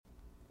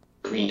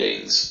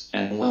Greetings,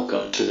 and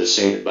welcome to the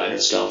Saved by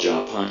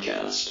Nostalgia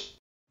podcast.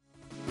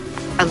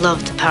 I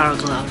love the Power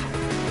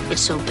Glove. It's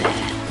so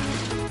bad.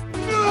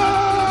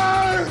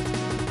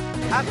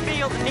 I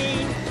feel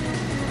the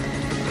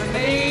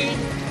need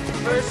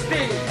for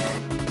speed.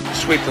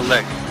 Sweep the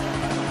leg.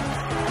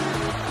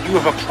 You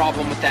have a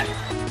problem with that?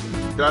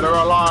 Dead or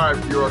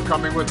alive, you are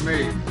coming with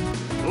me.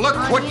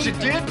 Look what you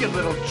did, you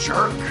little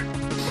jerk.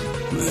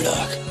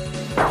 Murdoch.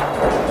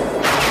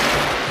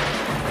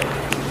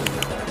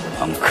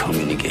 I'm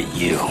coming to get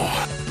you.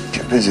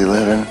 Get busy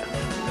living. Or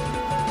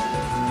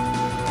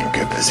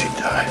get busy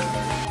dying.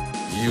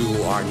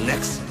 You are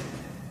next.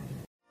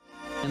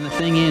 And the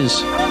thing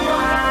is,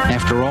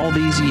 after all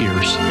these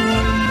years,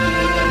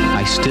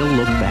 I still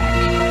look back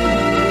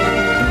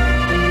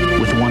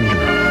with wonder.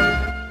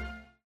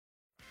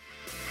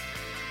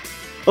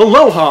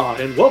 Aloha,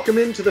 and welcome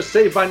into the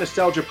Saved by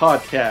Nostalgia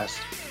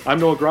podcast. I'm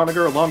Noah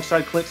Groniger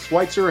alongside Clint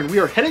Schweitzer, and we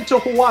are headed to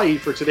Hawaii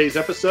for today's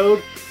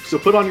episode. So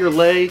put on your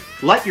lei,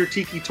 light your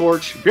tiki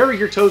torch, bury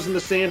your toes in the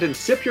sand, and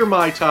sip your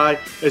Mai Tai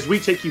as we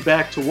take you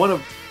back to one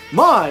of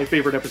my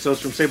favorite episodes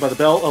from Saved by the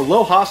Bell,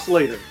 Aloha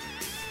Slater.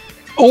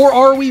 Or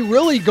are we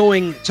really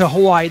going to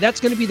Hawaii? That's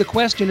going to be the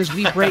question as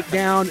we break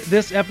down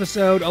this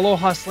episode.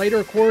 Aloha Slater,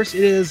 of course,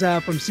 it is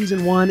from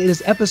season 1. It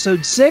is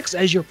episode 6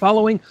 as you're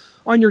following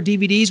on your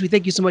DVDs. We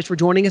thank you so much for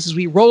joining us as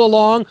we roll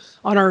along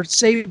on our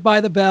Saved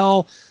by the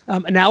Bell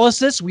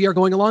analysis. We are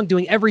going along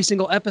doing every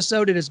single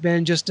episode. It has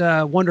been just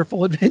a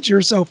wonderful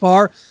adventure so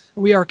far.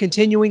 We are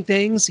continuing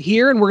things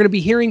here, and we're going to be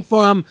hearing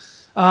from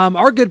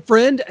our good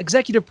friend,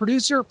 executive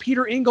producer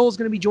Peter Engel is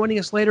going to be joining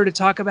us later to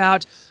talk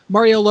about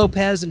Mario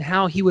Lopez and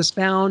how he was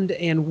found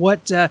and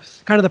what kind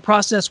of the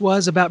process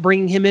was about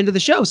bringing him into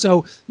the show.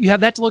 So you have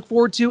that to look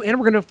forward to. And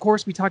we're going to, of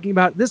course, be talking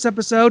about this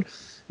episode.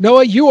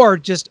 Noah, you are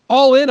just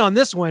all in on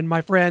this one,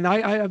 my friend.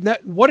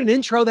 What an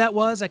intro that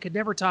was. I could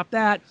never top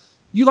that.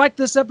 You liked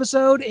this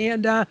episode,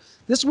 and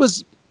this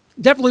was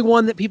definitely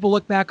one that people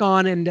look back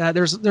on, and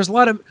there's a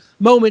lot of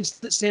moments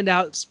that stand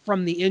out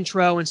from the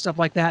intro and stuff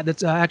like that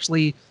that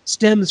actually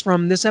stems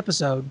from this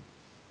episode.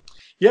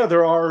 Yeah,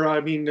 there are.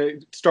 I mean,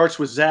 it starts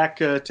with Zach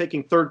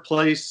taking third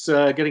place,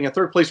 getting a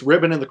third place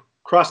ribbon in the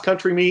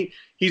cross-country meet.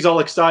 He's all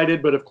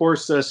excited, but of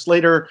course,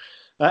 Slater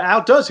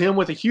outdoes him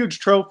with a huge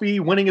trophy,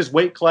 winning his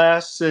weight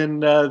class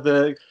and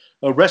the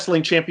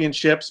wrestling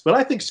championships. But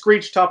I think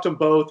Screech topped them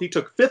both. He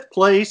took 5th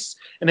place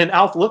in an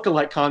Alf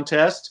lookalike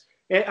contest.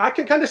 And I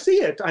can kind of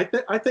see it.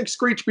 I think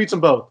Screech beats them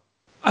both.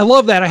 I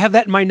love that. I have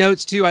that in my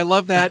notes, too. I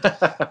love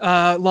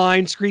that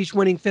line, Screech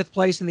winning 5th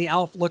place in the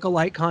Alf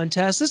lookalike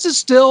contest. This is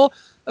still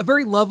a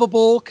very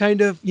lovable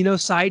kind of,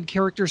 side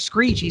character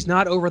Screech. He's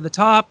not over the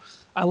top.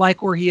 I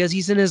like where he is.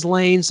 He's in his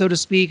lane, so to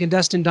speak. And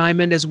Dustin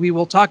Diamond, as we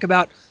will talk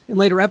about in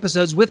later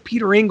episodes with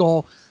Peter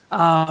Engel.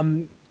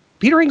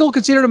 Peter Engel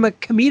considered him a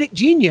comedic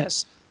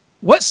genius.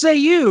 What say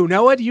you,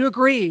 Noah? Do you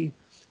agree?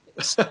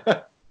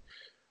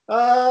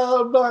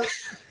 Not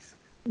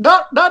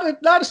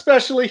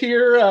especially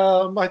here.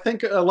 I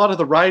think a lot of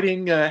the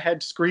writing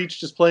had Screech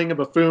just playing a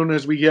buffoon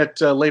as we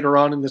get later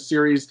on in the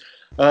series.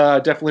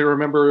 Definitely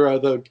remember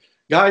the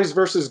guys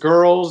versus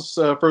girls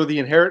for the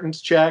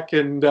inheritance check,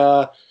 and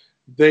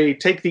they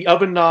take the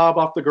oven knob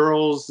off the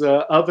girls'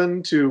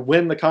 oven to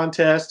win the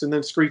contest, and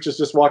then Screech is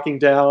just walking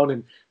down,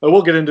 and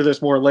we'll get into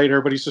this more later,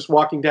 but he's just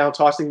walking down,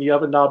 tossing the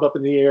oven knob up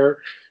in the air,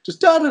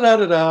 just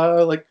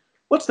da-da-da-da-da, like,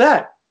 what's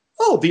that?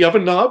 Oh, the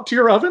oven knob to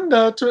your oven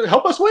to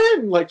help us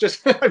win.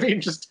 Just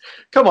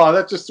come on.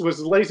 That just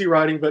was lazy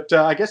writing. But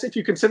I guess if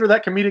you consider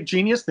that comedic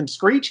genius, then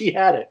Screech, he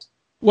had it.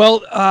 Well,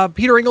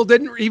 Peter Engel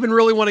didn't even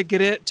really want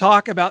to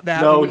talk about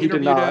that. No, he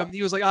did not. Him.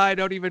 He was like, I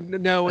don't even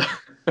know.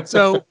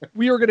 So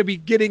we are going to be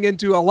getting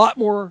into a lot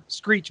more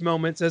Screech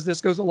moments as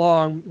this goes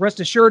along, rest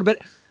assured. But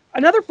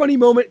another funny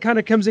moment kind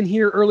of comes in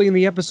here early in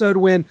the episode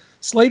when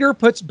Slater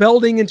puts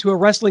Belding into a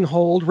wrestling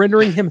hold,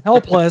 rendering him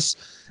helpless.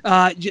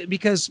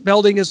 Because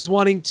Belding is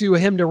wanting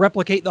him to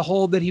replicate the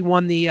hold that he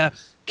won the, I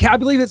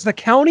believe it's the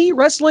county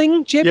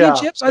wrestling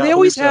championships. Yeah, they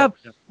always have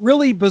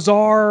really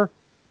bizarre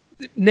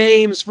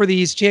names for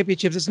these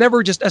championships. It's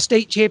never just a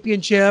state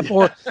championship,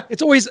 or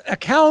it's always a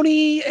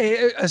county,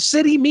 a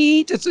city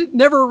meet. It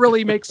never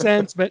really makes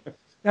sense, but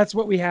that's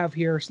what we have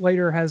here.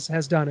 Slater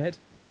has done it.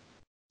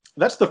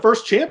 That's the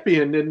first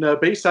champion in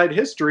Bayside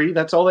history.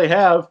 That's all they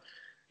have.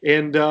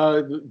 And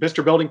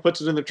Mr. Belding puts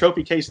it in the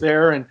trophy case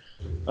there. And,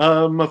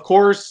 of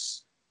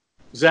course,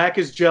 Zach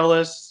is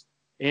jealous,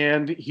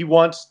 and he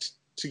wants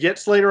to get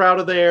Slater out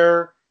of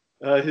there.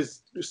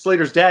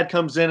 Slater's dad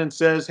comes in and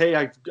says, hey,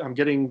 I'm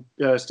getting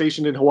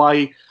stationed in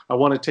Hawaii. I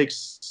want to take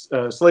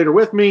Slater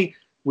with me.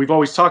 We've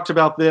always talked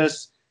about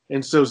this.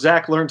 And so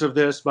Zach learns of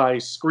this by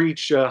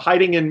Screech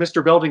hiding in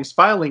Mr. Belding's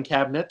filing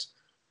cabinet,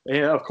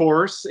 of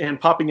course,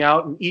 and popping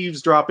out and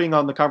eavesdropping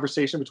on the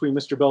conversation between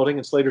Mr. Belding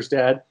and Slater's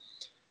dad.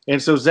 And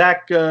so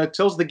Zach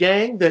tells the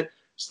gang that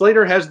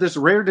Slater has this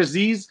rare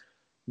disease,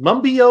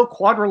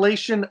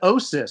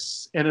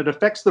 mumbio-quadrilation-osis, and it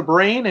affects the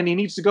brain, and he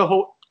needs to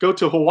go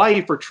to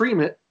Hawaii for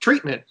treatment.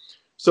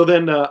 So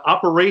then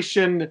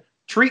Operation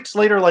Treat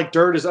Slater Like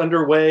Dirt is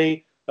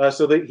underway.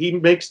 so that he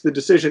makes the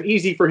decision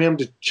easy for him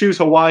to choose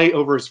Hawaii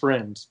over his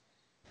friends.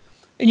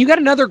 And you got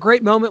another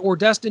great moment where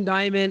Dustin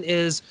Diamond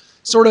is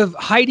sort of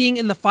hiding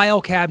in the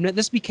file cabinet.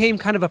 This became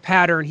kind of a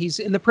pattern. He's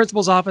in the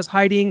principal's office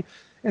hiding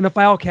in the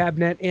file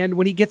cabinet. And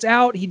when he gets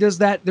out, he does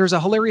that. There's a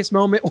hilarious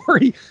moment where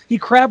he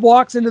crab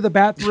walks into the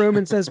bathroom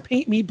and says,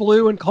 "Paint me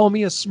blue and call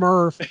me a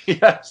Smurf."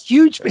 Yes.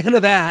 Huge fan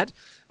of that.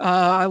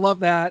 I love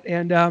that.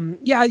 And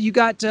yeah, you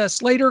got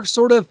Slater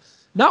sort of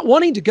not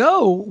wanting to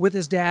go with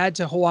his dad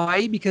to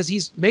Hawaii because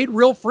he's made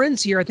real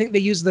friends here. I think they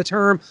use the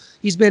term,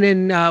 he's been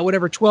in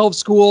 12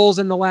 schools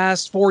in the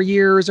last 4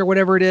 years or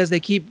whatever it is. They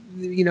keep,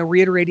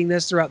 reiterating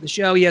this throughout the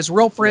show. He has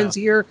real friends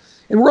here,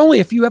 and we're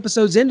only a few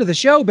episodes into the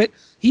show, but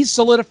he's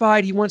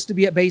solidified. He wants to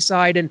be at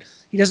Bayside, and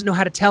he doesn't know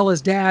how to tell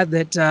his dad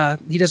that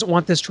he doesn't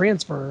want this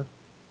transfer.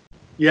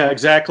 Yeah,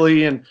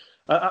 exactly. And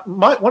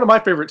one of my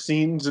favorite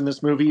scenes in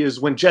this movie is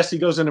when Jessie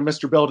goes into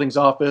Mr. Belding's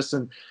office,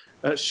 and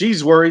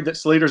she's worried that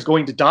Slater's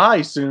going to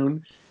die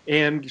soon,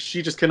 and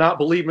she just cannot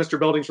believe Mr.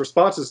 Belding's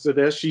responses to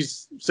this. She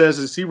says,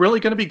 "Is he really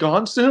going to be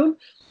gone soon?"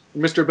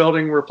 And Mr.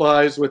 Belding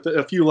replies with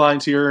a few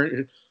lines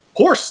here.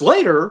 "Poor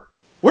Slater!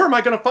 Where am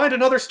I going to find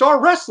another star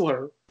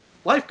wrestler?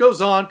 Life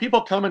goes on.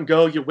 People come and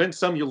go. You win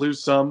some, you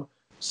lose some.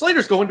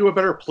 Slater's going to a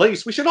better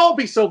place. We should all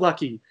be so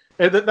lucky."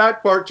 And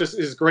that part just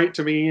is great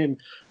to me, and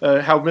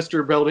how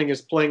Mr. Belding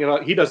is playing it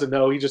out. He doesn't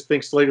know. He just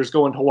thinks Slater's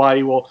going to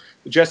Hawaii. Well,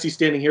 Jesse's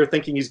standing here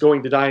thinking he's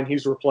going to die, and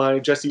he's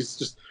replying. Jesse's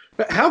just,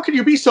 "How can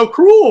you be so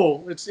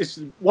cruel?" It's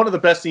one of the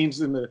best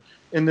scenes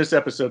in this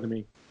episode to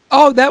me.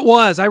 Oh, that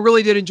was. I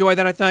really did enjoy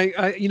that. I thought,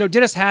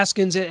 Dennis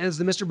Haskins as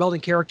the Mr.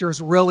 Belding character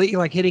is really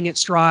like hitting its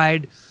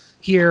stride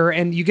here,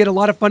 and you get a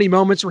lot of funny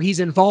moments where he's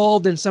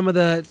involved in some of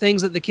the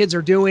things that the kids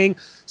are doing,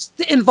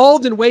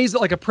 involved in ways that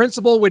like a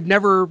principal would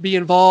never be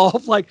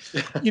involved, like,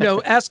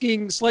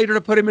 asking Slater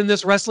to put him in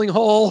this wrestling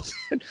hole.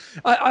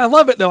 I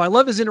love it, though. I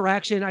love his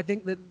interaction. I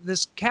think that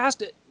this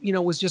cast,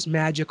 was just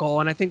magical,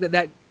 and I think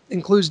that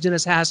includes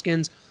Dennis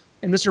Haskins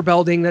and Mr.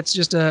 Belding. That's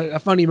just a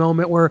funny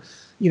moment where,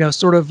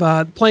 sort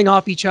of playing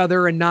off each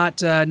other and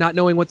not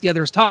knowing what the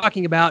other is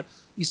talking about.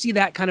 You see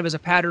that kind of as a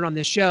pattern on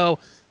this show.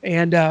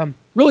 And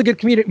really good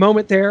comedic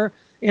moment there.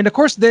 And of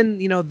course, then,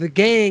 the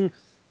gang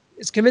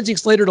is convincing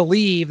Slater to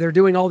leave. They're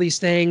doing all these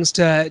things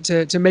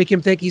to make him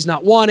think he's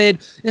not wanted.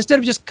 Instead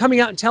of just coming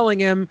out and telling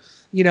him,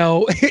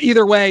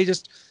 either way,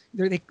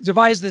 they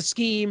devise this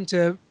scheme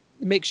to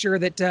make sure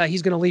that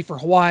he's going to leave for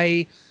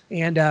Hawaii.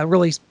 And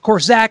really, of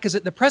course, Zach is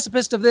at the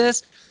precipice of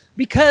this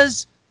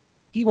because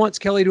he wants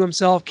Kelly to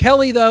himself.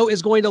 Kelly, though,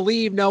 is going to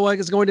leave. Noah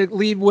is going to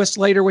leave with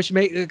Slater, which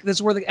this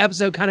is where the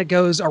episode kind of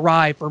goes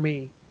awry for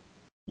me.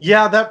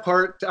 Yeah, that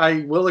part,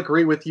 I will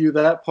agree with you.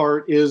 That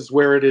part is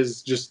where it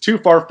is just too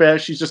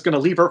far-fetched. She's just going to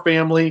leave her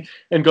family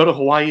and go to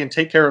Hawaii and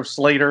take care of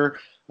Slater,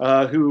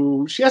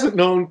 who she hasn't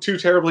known too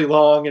terribly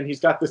long, and he's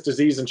got this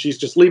disease, and she's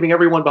just leaving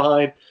everyone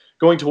behind,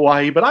 going to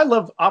Hawaii. But I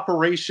love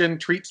Operation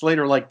Treat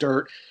Slater Like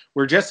Dirt,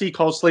 where Jesse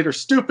calls Slater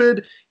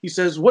stupid. He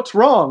says, "What's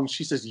wrong?"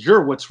 She says,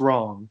 "You're what's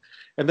wrong."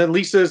 And then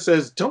Lisa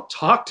says, "Don't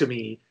talk to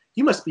me.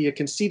 You must be a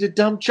conceited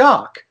dumb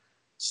jock."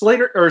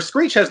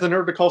 Screech has the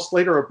nerve to call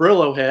Slater a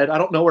Brillo head. I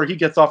don't know where he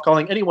gets off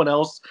calling anyone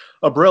else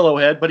a Brillo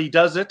head, but he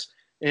does it.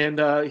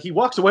 And he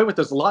walks away with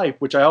his life,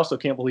 which I also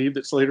can't believe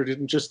that Slater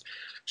didn't just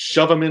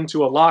shove him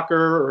into a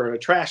locker or a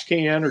trash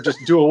can or just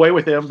do away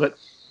with him. But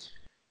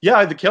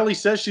yeah, the Kelly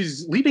says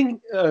she's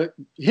leaving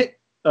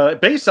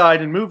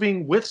Bayside and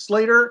moving with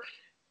Slater,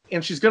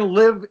 and she's going to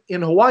live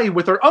in Hawaii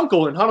with her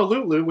uncle in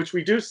Honolulu, which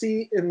we do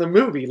see in the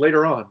movie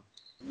later on.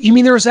 You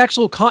mean there was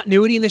actual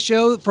continuity in the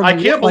show? I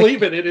can't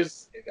believe it. It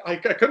is. I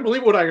couldn't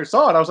believe what I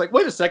saw, and I was like,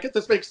 wait a second,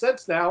 this makes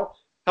sense now.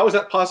 How is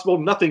that possible?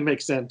 Nothing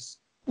makes sense.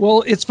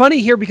 Well, it's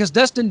funny here because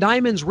Dustin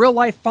Diamond's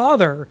real-life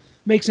father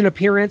makes an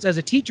appearance as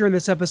a teacher in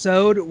this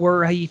episode,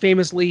 where he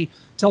famously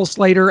tells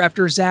Slater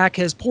after Zach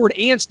has poured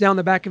ants down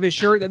the back of his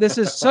shirt that this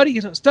is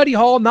study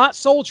hall, not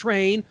Soul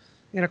Train.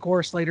 And, of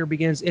course, Slater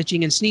begins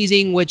itching and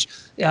sneezing, which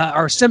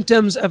are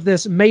symptoms of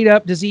this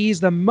made-up disease,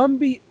 the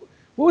Mumbio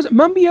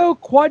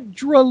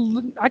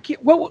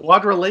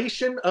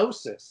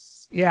quadrilationosis.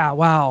 Yeah,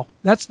 wow.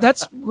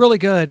 That's really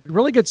good.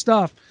 Really good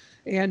stuff.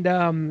 And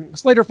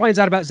Slater finds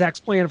out about Zach's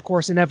plan, of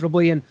course,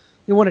 inevitably, and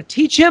they want to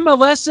teach him a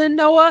lesson,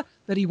 Noah,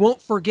 that he won't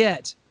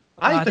forget.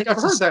 I think I've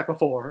heard that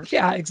before.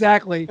 Yeah,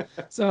 exactly.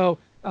 So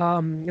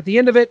at the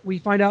end of it, we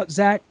find out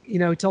Zach,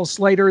 tells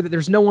Slater that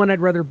there's no one I'd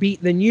rather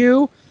beat than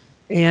you.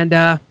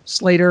 And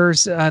Slater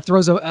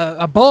throws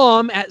a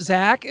bomb at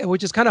Zach,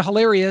 which is kind of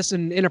hilarious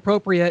and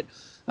inappropriate,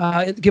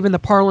 given the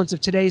parlance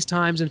of today's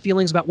times and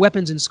feelings about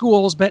weapons in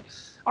schools. But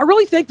I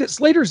really think that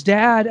Slater's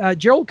dad,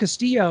 Gerald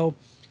Castillo,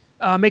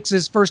 makes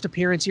his first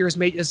appearance here as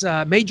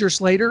Major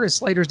Slater, as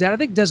Slater's dad. I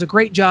think does a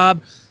great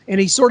job,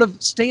 and he sort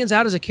of stands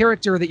out as a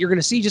character that you're going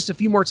to see just a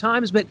few more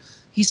times, but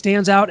he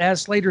stands out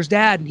as Slater's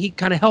dad, and he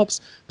kind of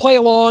helps play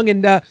along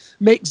and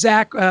make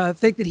Zach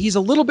think that he's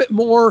a little bit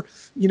more,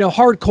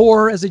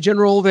 hardcore as a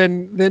general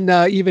than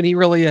even he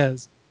really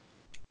is.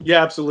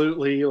 Yeah,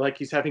 absolutely. Like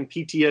he's having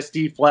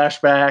PTSD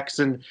flashbacks,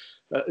 and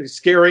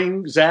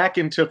scaring Zach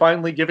into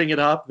finally giving it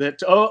up.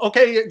 That, oh,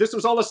 okay, this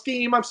was all a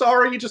scheme. I'm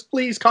sorry. Just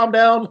please calm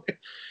down.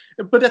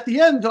 But at the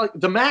end, like,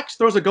 the Max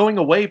throws a going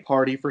away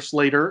party for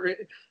Slater,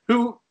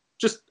 who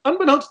just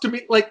unbeknownst to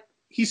me, like,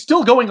 he's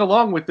still going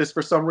along with this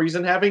for some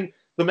reason, having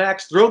the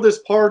Max throw this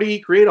party,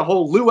 create a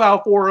whole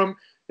luau for him,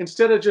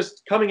 instead of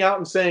just coming out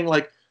and saying,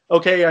 like,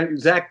 okay,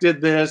 Zach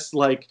did this,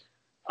 like,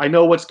 I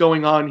know what's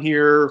going on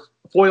here,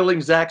 foiling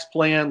Zach's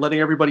plan, letting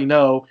everybody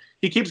know.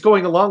 He keeps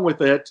going along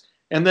with it,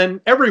 and then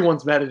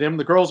everyone's mad at him.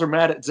 The girls are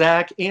mad at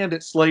Zach and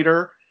at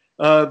Slater.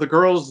 The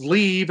girls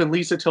leave, and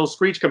Lisa tells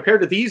Screech,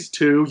 compared to these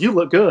two, you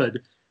look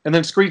good. And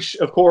then Screech,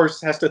 of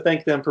course, has to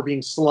thank them for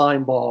being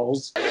slime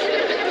balls.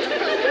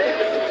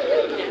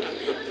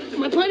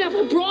 My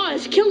pineapple bra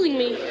is killing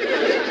me.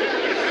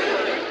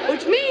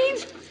 Which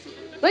means,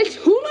 let's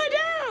cool her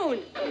down.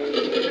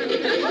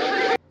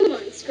 Come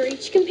on,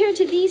 Screech. Compared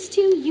to these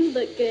two, you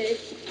look good.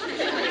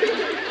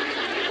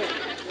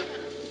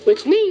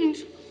 Which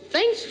means,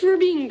 thanks for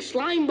being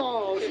slime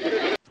balls.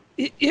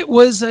 It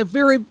was a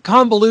very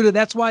convoluted.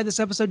 That's why this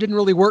episode didn't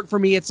really work for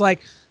me. It's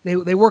like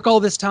they work all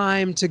this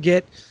time to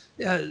get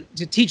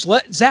to teach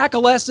Zach a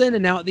lesson,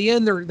 and now at the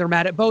end they're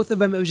mad at both of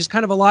them. It was just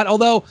kind of a lot.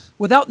 Although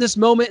without this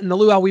moment in the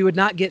luau, we would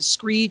not get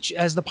Screech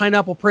as the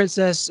Pineapple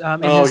Princess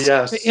and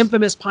his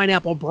infamous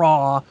pineapple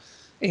bra.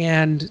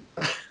 And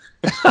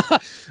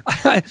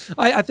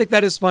I think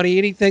that is funny.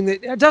 Anything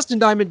that Dustin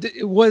Diamond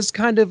was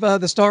kind of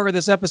the star of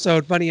this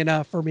episode, funny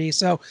enough for me.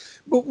 So,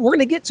 but we're going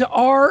to get to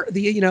our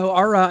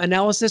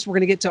analysis. We're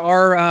going to get to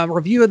our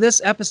review of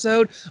this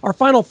episode, our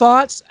final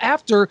thoughts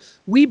after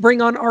we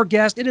bring on our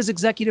guest. It is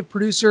executive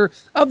producer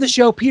of the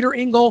show, Peter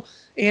Engel,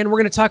 and we're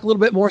going to talk a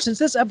little bit more since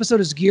this episode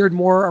is geared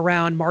more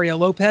around Mario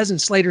Lopez and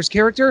Slater's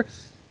character.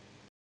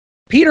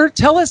 Peter,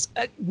 tell us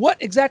what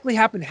exactly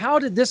happened. How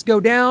did this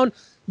go down?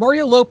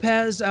 Mario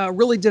Lopez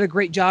really did a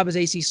great job as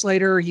AC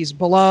Slater. He's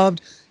beloved.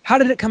 How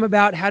did it come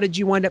about? How did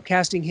you wind up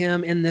casting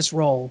him in this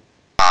role?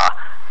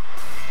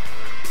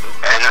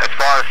 And as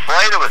far as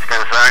Slater was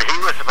concerned, he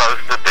was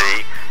supposed to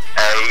be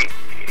a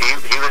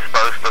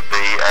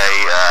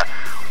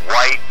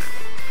white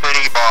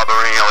Vinnie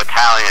Barbarino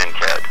Italian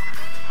kid,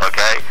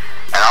 okay?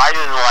 And I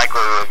didn't like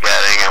what we were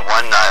getting. And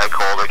one night I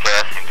called the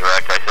casting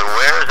director. I said,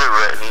 "Where is it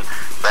written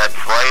that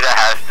Slater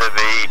has to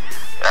be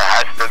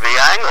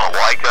Anglo?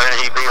 Why couldn't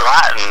he be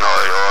Latin or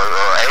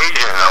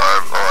Asian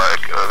or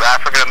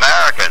African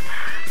American?"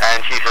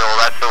 And she said, "Well,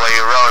 that's the way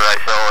you wrote it." I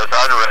said, "Well, it's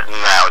unwritten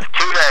now. It's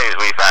 2 days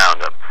we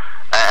found him."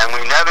 And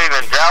we never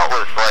even dealt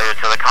with Slater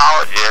to the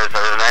college years.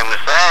 His name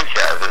was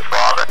Sanchez. His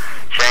father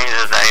changed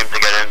his name to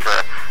get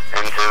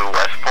into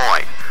West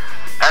Point.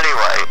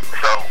 Anyway,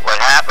 so what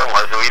happened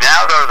was we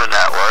now go to the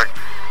network,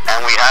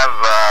 and we have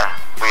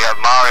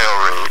Mario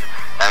Reed,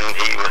 and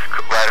he was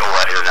right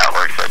away. The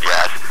network said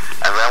yes.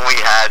 And then we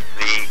had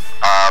the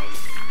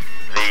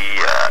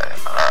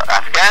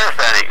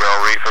Afghanistan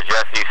girl read for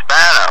Jesse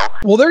Spano.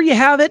 Well, there you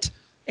have it.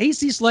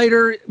 AC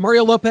Slater,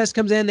 Mario Lopez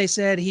comes in. They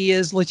said he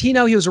is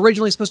Latino. He was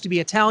originally supposed to be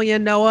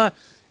Italian, Noah,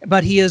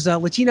 but he is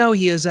Latino.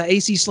 He is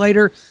AC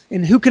Slater.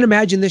 And who can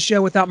imagine this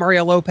show without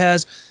Mario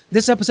Lopez?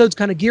 This episode's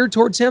kind of geared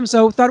towards him,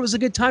 so thought it was a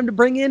good time to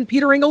bring in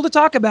Peter Engel to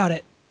talk about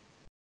it.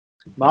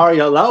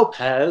 Mario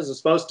Lopez is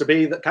supposed to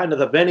be kind of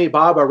the Vinnie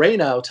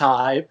Barbarino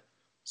type.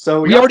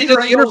 So we already did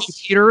the interview,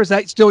 Peter. Is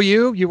that still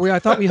you? I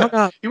thought we hung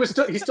up. He's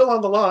still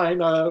on the line.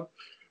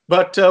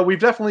 But we've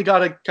definitely got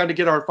to kind of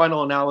get our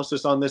final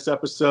analysis on this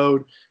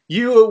episode.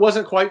 It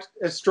wasn't quite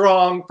as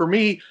strong. For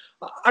me,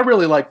 I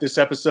really like this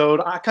episode.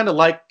 I kind of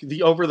like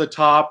the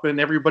over-the-top and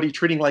everybody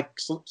treating like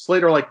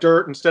Slater like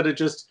dirt instead of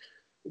just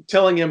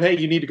telling him, hey,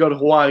 you need to go to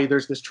Hawaii.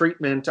 There's this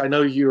treatment. I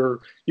know you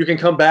can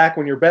come back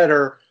when you're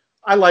better.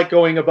 I like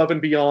going above and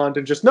beyond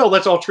and just, no,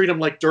 let's all treat him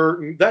like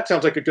dirt. And that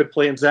sounds like a good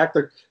plan, Zach.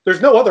 There's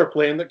no other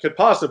plan that could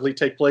possibly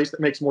take place that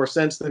makes more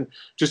sense than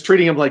just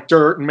treating him like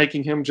dirt and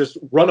making him just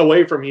run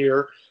away from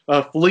here,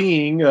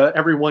 fleeing,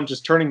 everyone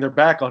just turning their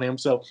back on him.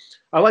 So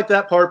I like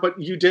that part. But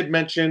you did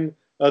mention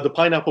the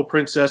Pineapple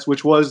Princess,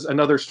 which was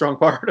another strong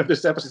part of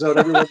this episode.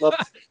 Everyone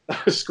loved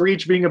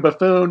Screech being a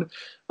buffoon.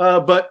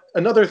 But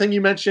another thing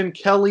you mentioned,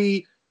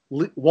 Kelly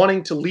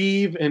wanting to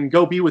leave and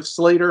go be with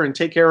Slater and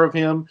take care of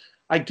him.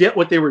 I get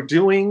what they were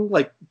doing,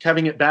 like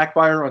having it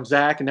backfire on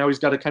Zach, and now he's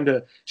got to kind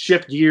of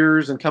shift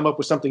gears and come up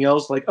with something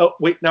else. Like, oh,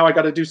 wait, now I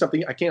got to do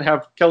something. I can't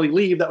have Kelly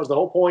leave. That was the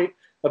whole point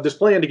of this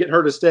plan, to get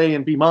her to stay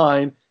and be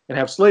mine and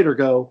have Slater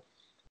go.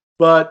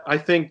 But I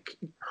think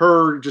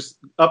her just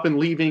up and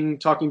leaving,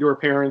 talking to her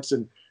parents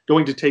and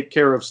going to take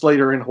care of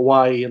Slater in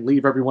Hawaii and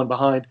leave everyone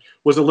behind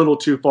was a little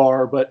too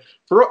far. But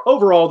for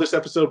overall, this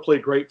episode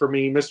played great for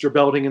me. Mr.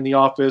 Belding in the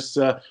office,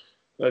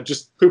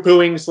 just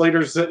poo-pooing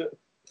Slater's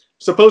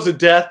supposed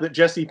death that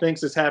Jesse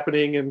thinks is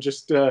happening and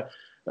just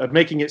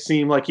making it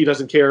seem like he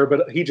doesn't care,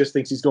 but he just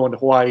thinks he's going to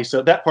Hawaii.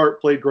 So that part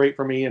played great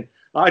for me, and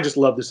I just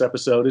love this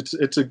episode.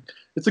 It's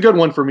a good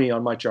one for me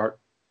on my chart.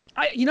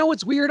 You know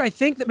what's weird? I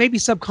think that maybe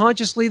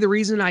subconsciously the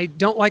reason I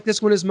don't like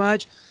this one as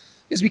much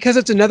is because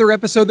it's another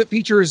episode that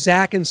features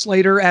Zach and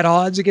Slater at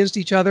odds against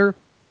each other.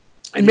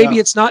 And maybe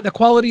it's not the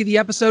quality of the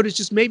episode. It's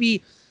just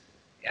maybe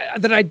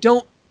that I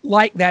don't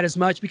like that as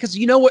much, because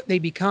you know what they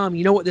become.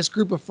 You know what this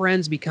group of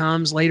friends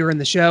becomes later in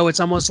the show. It's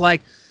almost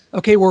like,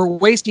 okay, we're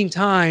wasting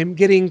time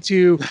getting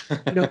to,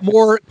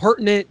 more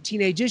pertinent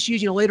teenage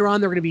issues. Later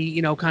on, they're going to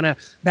be, kind of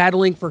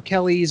battling for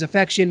Kelly's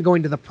affection,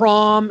 going to the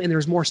prom, and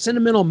there's more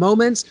sentimental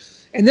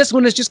moments. And this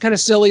one is just kind of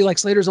silly. Like,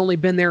 Slater's only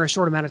been there a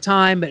short amount of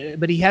time,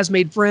 but he has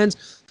made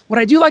friends. What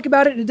I do like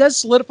about it, it does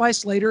solidify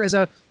Slater as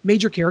a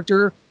major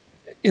character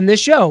in this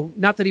show.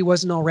 Not that he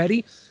wasn't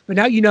already, but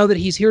now you know that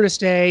he's here to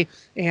stay,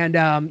 and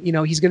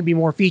he's going to be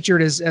more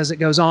featured as it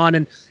goes on.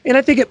 And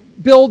I think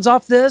it builds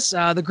off this.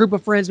 The group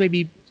of friends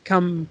maybe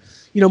come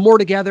more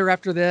together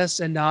after this,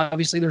 and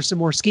obviously there's some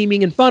more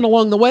scheming and fun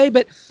along the way,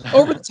 but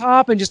over the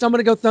top. And I'm going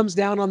to go thumbs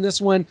down on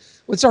this one.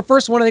 It's our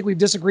first one I think we've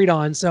disagreed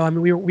on, so I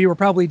mean we were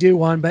probably due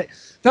one, but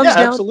thumbs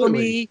down for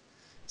me.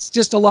 It's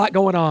just a lot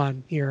going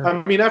on here.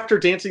 I mean, after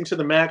Dancing to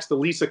the Max, the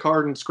Lisa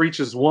Cardin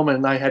Screeches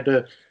Woman, I had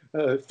to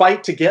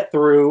fight to get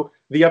through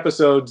the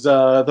episodes.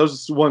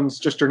 Those ones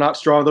just are not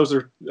strong. Those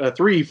are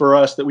 3 for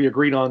us that we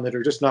agreed on that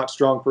are just not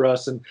strong for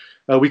us, and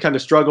we kind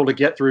of struggle to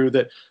get through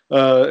that.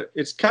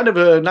 It's kind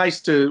of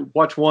nice to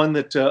watch one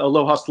that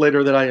Aloha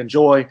Slater that I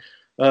enjoy.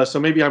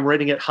 So maybe I'm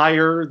rating it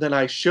higher than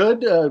I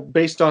should,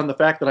 based on the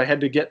fact that I had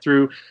to get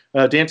through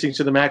Dancing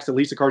to the Max, the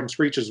Lisa Cardin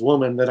Screeches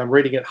Woman, that I'm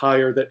rating it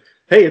higher. That,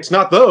 hey, it's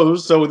not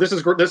those, so this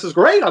is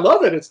great. I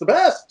love it. It's the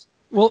best.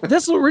 Well,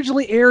 this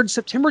originally aired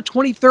September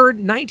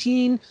 23rd,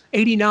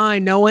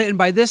 1989, Noah, and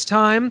by this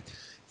time,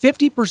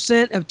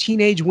 50% of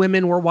teenage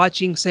women were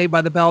watching Saved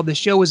by the Bell. The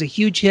show was a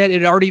huge hit.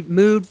 It had already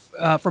moved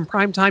from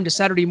prime time to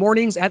Saturday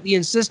mornings at the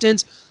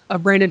insistence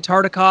of Brandon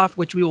Tartikoff,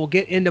 which we will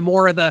get into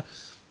more of the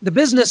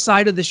business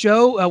side of the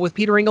show with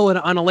Peter Engel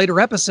on a later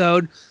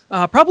episode.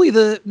 Probably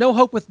the No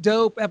Hope with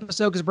Dope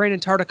episode, because Brandon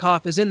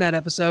Tartikoff is in that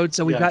episode,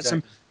 so we've got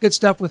some good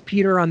stuff with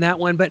Peter on that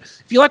one. But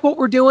if you like what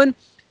we're doing,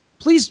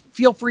 please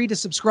feel free to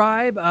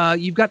subscribe.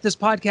 You've got this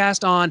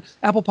podcast on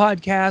Apple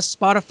Podcasts,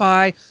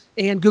 Spotify,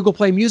 and Google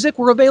Play Music.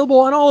 We're available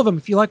on all of them.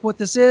 If you like what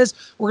this is,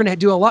 we're going to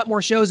do a lot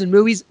more shows and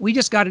movies. We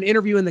just got an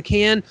interview in the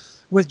can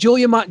with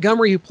Julia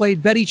Montgomery, who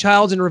played Betty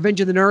Childs in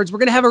Revenge of the Nerds. We're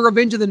going to have a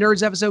Revenge of the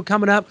Nerds episode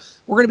coming up.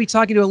 We're going to be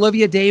talking to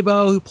Olivia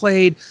Dabo, who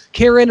played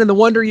Karen in the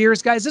Wonder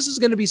Years. Guys, this is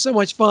going to be so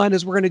much fun,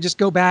 as we're going to just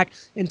go back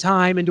in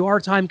time into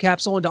our time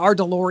capsule, into our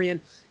DeLorean,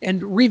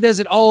 and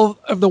revisit all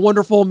of the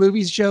wonderful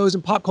movies, shows,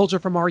 and pop culture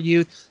from our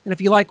youth. And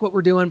if you like what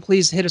we're doing,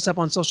 please hit us up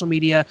on social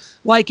media.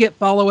 Like it,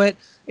 follow it,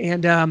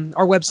 and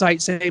our website,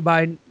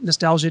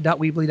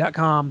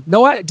 savedbynostalgia.weebly.com.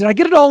 Noah, did I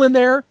get it all in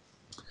there?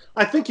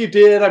 I think you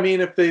did. I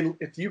mean,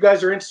 if you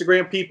guys are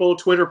Instagram people,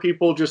 Twitter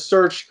people, just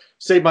search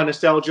Saved by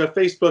Nostalgia,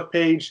 Facebook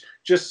page.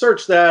 Just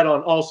search that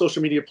on all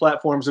social media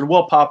platforms and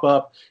we'll pop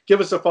up.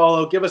 Give us a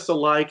follow, give us a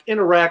like,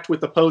 interact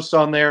with the posts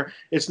on there.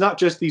 It's not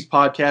just these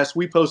podcasts.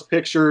 We post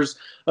pictures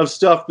of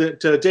stuff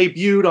that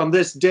debuted on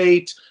this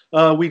date.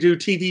 We do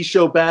TV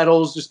show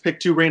battles, just pick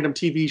 2 random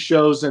TV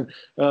shows and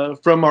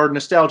from our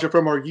nostalgia,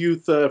 from our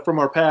youth, from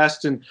our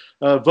past, and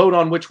vote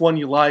on which one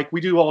you like. We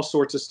do all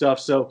sorts of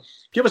stuff. So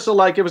give us a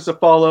like, give us a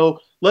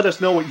follow. Let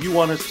us know what you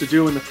want us to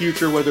do in the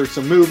future, whether it's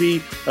a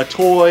movie, a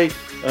toy,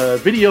 a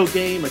video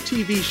game, a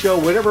TV show,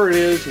 whatever it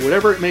is,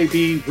 whatever it may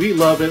be. We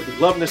love it. We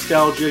love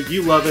nostalgia.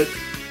 You love it.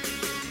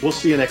 We'll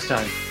see you next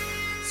time.